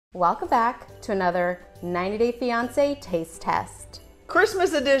Welcome back to another 90-Day Fiancé taste test.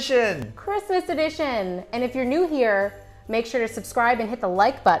 Christmas edition! Christmas edition! And if you're new here, make sure to subscribe and hit the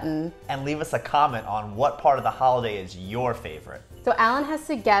like button. And leave us a comment on what part of the holiday is your favorite. So Alan has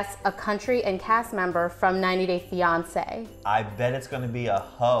to guess a country and cast member from 90-Day Fiancé. I bet it's gonna be a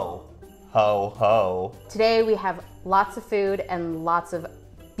ho. Ho ho. Today we have lots of food and lots of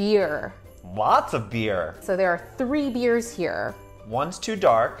beer. Lots of beer. So there are 3 beers here. One's too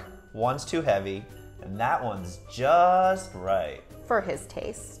dark, one's too heavy, and that one's just right. For his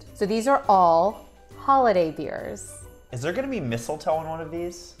taste. So these are all holiday beers. Is there gonna be mistletoe in one of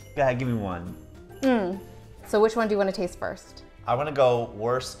these? Go ahead, give me one. So which one do you want to taste first? I wanna go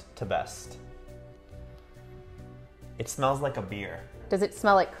worst to best. It smells like a beer. Does it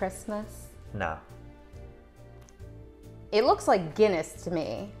smell like Christmas? No, It looks like Guinness to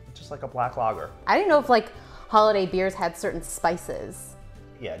me. it's just like a black lager. I didn't know if like holiday beers had certain spices.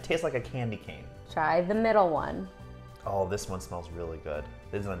 Yeah, it tastes like a candy cane. Try the middle one. Oh, this one smells really good.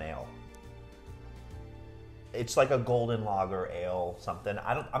 This is an ale. It's like a golden lager ale, something.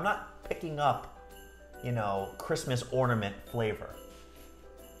 I'm not picking up, you know, Christmas ornament flavor.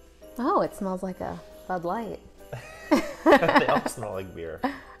 Oh, it smells like a Bud Light. They all smell like beer.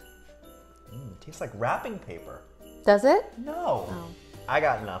 It tastes like wrapping paper. Does it? No. Oh. I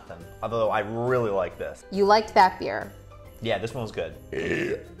got nothing. Although I really like this. You liked that beer. Yeah, this one was good.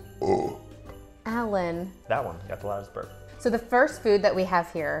 Alan. That one got the loudest burp. So the first food that we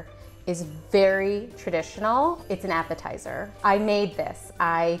have here is very traditional. It's an appetizer. I made this.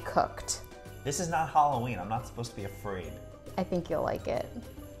 I cooked. This is not Halloween. I'm not supposed to be afraid. I think you'll like it.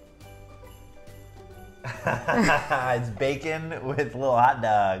 It's bacon with little hot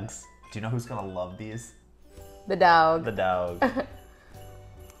dogs. Do you know who's gonna love these? The dog. The dog.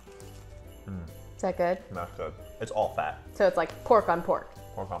 Is that good? Not good. It's all fat. So it's like pork on pork.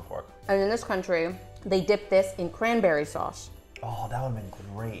 Pork on pork. And in this country, they dip this in cranberry sauce. Oh, that would have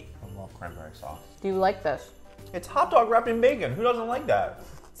been great. I love cranberry sauce. Do you like this? It's hot dog wrapped in bacon. Who doesn't like that?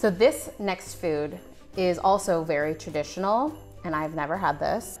 So this next food is also very traditional, and I've never had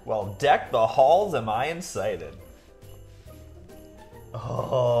this. Well, deck the halls, am I incited?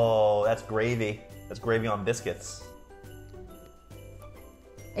 Oh, that's gravy. That's gravy on biscuits.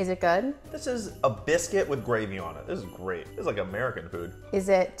 Is it good? This is a biscuit with gravy on it. This is great. This is like American food. Is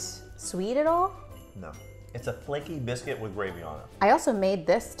it sweet at all? No. It's a flaky biscuit with gravy on it. I also made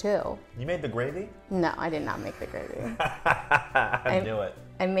this too. You made the gravy? No, I did not make the gravy. I knew it.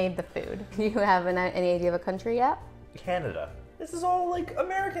 I made the food. Do you have any idea of a country yet? Canada. This is all like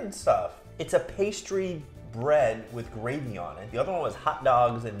American stuff. It's a pastry bread with gravy on it. The other one was hot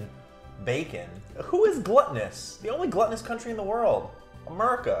dogs and bacon. Who is gluttonous? The only gluttonous country in the world.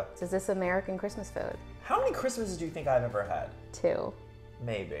 America. Is this American Christmas food? How many Christmases do you think I've ever had? 2.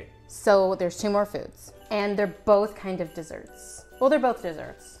 Maybe. So there's 2 more foods. And they're both kind of desserts. Well, they're both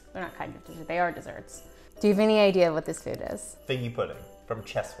desserts. They're not kind of desserts, they are desserts. Do you have any idea what this food is? Figgy Pudding from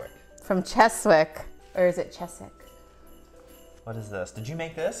Cheswick. From Cheswick. Or is it Cheswick? What is this? Did you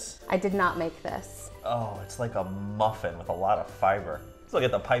make this? I did not make this. Oh, it's like a muffin with a lot of fiber. Let's look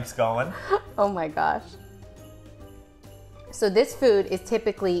at the pipes going. Oh my gosh. So this food is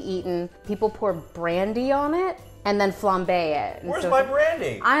typically eaten, people pour brandy on it and then flambe it. And Where's so my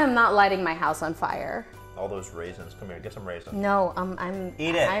brandy? I am not lighting my house on fire. All those raisins. Come here, get some raisins. No,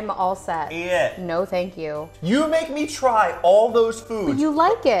 Eat it. I'm all set. Eat it. No, thank you. You make me try all those foods. But you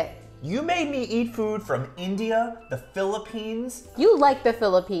like it. You made me eat food from India, the Philippines, You like the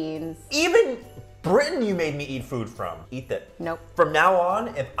Philippines. even Britain you made me eat food from. Eat it. Nope. From now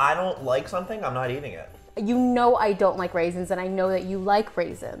on, if I don't like something, I'm not eating it. You know I don't like raisins, and I know that you like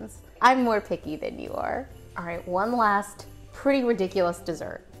raisins. I'm more picky than you are. All right, one last pretty ridiculous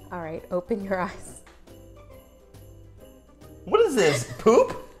dessert. All right, open your eyes. What is this,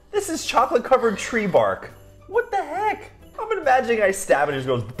 poop? This is chocolate covered tree bark. What the heck? I'm imagining I stab it and it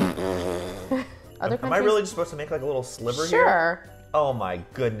just goes. Other Am I really just supposed to make like a little sliver here? Sure. Oh my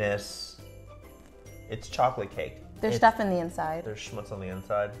goodness. It's chocolate cake. There's stuff in the inside. There's schmutz on the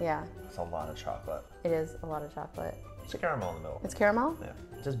inside. Yeah, It's a lot of chocolate. it is a lot of chocolate. It's a caramel in the middle. It's caramel? Yeah.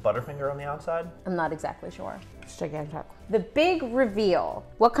 Just Butterfinger on the outside? I'm not exactly sure. It's gigantic. The big reveal.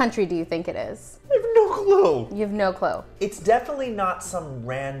 What country do you think it is? I have no clue. You have no clue. It's definitely not some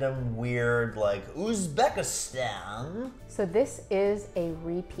random weird like Uzbekistan. So this is a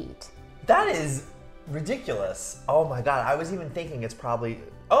repeat. That is ridiculous. Oh my god, I was even thinking it's probably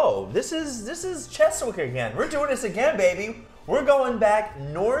oh, this is Cheswick again. We're doing this again, baby. We're going back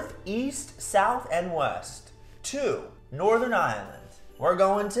north, east, south, and west to Northern Ireland. We're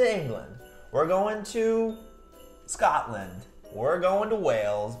going to England. We're going to Scotland. we're going to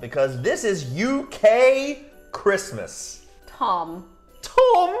Wales because this is UK Christmas. Tom.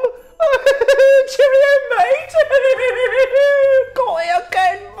 Tom? Cheerio, mate! Got here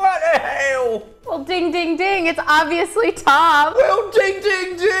again, bloody hell! Well, ding, ding, ding. It's obviously Tom. Well, ding,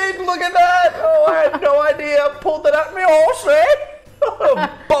 ding, ding, look at that! Oh, I had no idea. Pulled it up my horse, eh?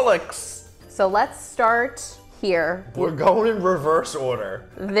 Bollocks! So let's start here. We're going in reverse order.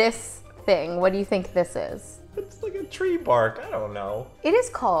 This thing, what do you think this is? It's like a tree bark, I don't know. It is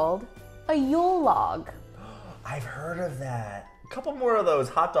called a Yule Log. I've heard of that. A couple more of those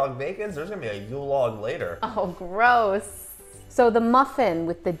hot dog bacons, there's gonna be a Yule Log later. Oh, gross. So the muffin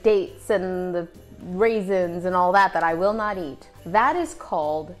with the dates and the raisins and all that I will not eat, that is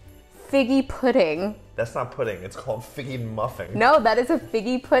called Figgy Pudding. That's not pudding, it's called figgy muffin. No, that is a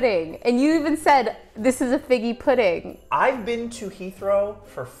figgy pudding. And you even said, this is a figgy pudding. I've been to Heathrow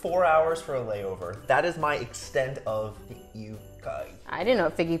for 4 hours for a layover. That is my extent of the UK. I didn't know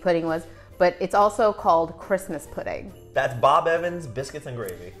what figgy pudding was, but it's also called Christmas pudding. That's Bob Evans biscuits and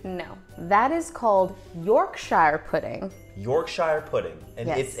gravy. No, that is called Yorkshire pudding. Yorkshire pudding. And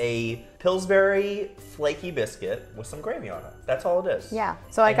Yes. it's a Pillsbury flaky biscuit with some gravy on it. That's all it is. Yeah,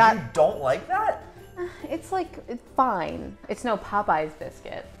 so I And got, you don't like that? it's like, it's fine. It's no Popeye's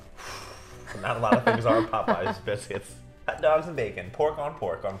biscuit. Not a lot of things are Popeye's biscuits. Hot dogs and bacon. Pork on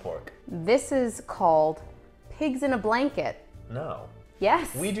pork on pork. This is called pigs in a blanket. No.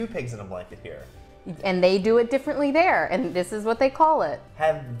 Yes. We do pigs in a blanket here. And they do it differently there, and this is what they call it.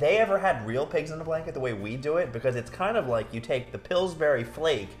 Have they ever had real pigs in a blanket the way we do it? Because it's kind of like you take the Pillsbury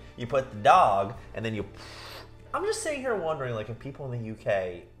flake, you put the dog, and then you... I'm just sitting here wondering, like, if people in the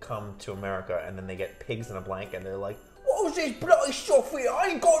UK come to America and then they get pigs in a blanket and they're like, what was this bloody stuff here? I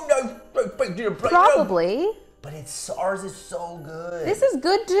ain't got no pigs in a blanket. Probably. But ours is so good. This is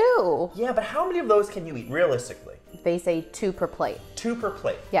good too. Yeah, but how many of those can you eat realistically? They say 2 per plate. 2 per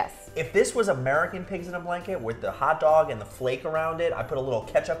plate. Yes. If this was American pigs in a blanket with the hot dog and the flake around it, I put a little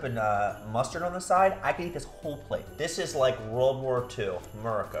ketchup and mustard on the side, I could eat this whole plate. This is like World War II,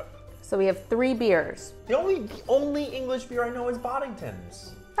 America. So we have 3 beers. The only English beer I know is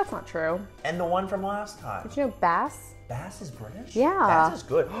Boddington's. That's not true. And the one from last time. Did you know Bass? Bass is British? Yeah. Bass is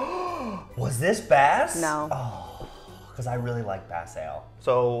good. Was this Bass? No. Oh, because I really like Bass Ale.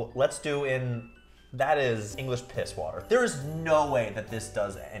 So let's do that is English piss water. There is no way that this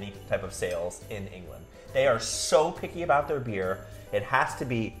does any type of sales in England. They are so picky about their beer. It has to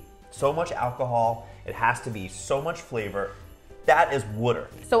be so much alcohol. It has to be so much flavor. That is water.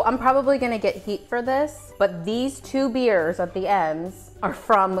 So I'm probably gonna get heat for this, but these 2 beers at the ends are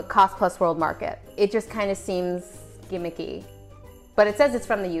from Cost Plus World Market. It just kind of seems gimmicky. But it says it's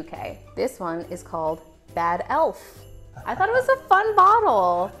from the UK. This one is called Bad Elf. I thought it was a fun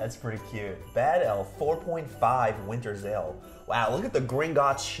bottle. That's pretty cute. Bad Elf, 4.5 Winter's Ale. Wow, look at the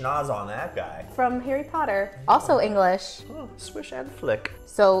Gringotts schnoz on that guy. From Harry Potter. Also English. Oh, swish and flick.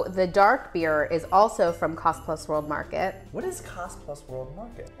 So the dark beer is also from Cost Plus World Market. What is Cost Plus World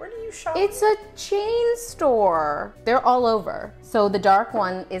Market? Where do you shop? It's a chain store. They're all over. So the dark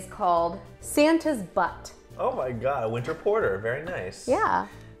one is called Santa's Butt. Oh my god, a winter porter. Very nice. Yeah.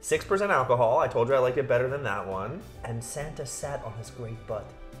 6% alcohol. I told you I liked it better than that one. And Santa sat on his great butt,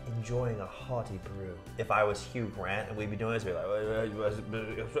 enjoying a hearty brew. If I was Hugh Grant and we'd be doing this, we'd be like,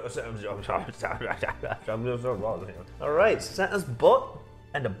 all right, Santa's butt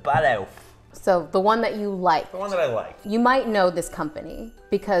and a bad elf. So the one that you like. The one that I like. You might know this company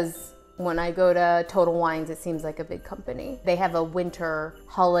because when I go to Total Wines, it seems like a big company. They have a winter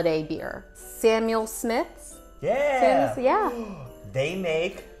holiday beer. Samuel Smith's. Yeah. Yeah. They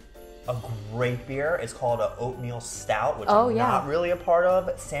make a great beer. It's called an oatmeal stout, which Oh, I'm yeah. not really a part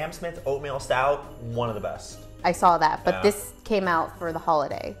of. Sam Smith's oatmeal stout, one of the best. I saw that, but Yeah. this came out for the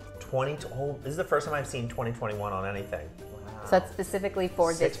holiday. This is the first time I've seen 2021 on anything. Wow. So that's specifically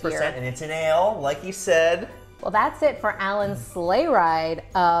for this 6%, year. and it's an ale, like you said. Well, that's it for Alan's sleigh ride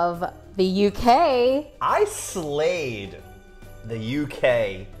of the UK. I slayed the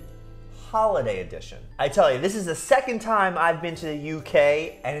UK holiday edition. I tell you, this is the second time I've been to the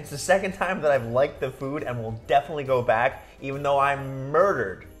UK, and it's the second time that I've liked the food and will definitely go back, even though I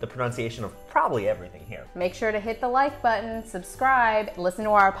murdered the pronunciation of probably everything here. Make sure to hit the like button, subscribe, listen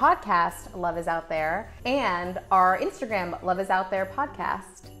to our podcast, Love Is Out There, and our Instagram, Love Is Out There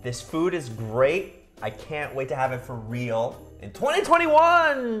podcast. This food is great. I can't wait to have it for real in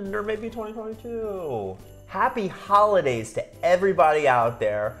 2021 or maybe 2022. Happy holidays to everybody out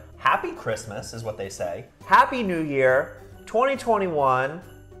there. Happy Christmas is what they say. Happy New Year, 2021.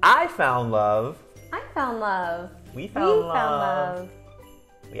 I found love. I found love. We found love. love.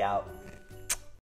 We out.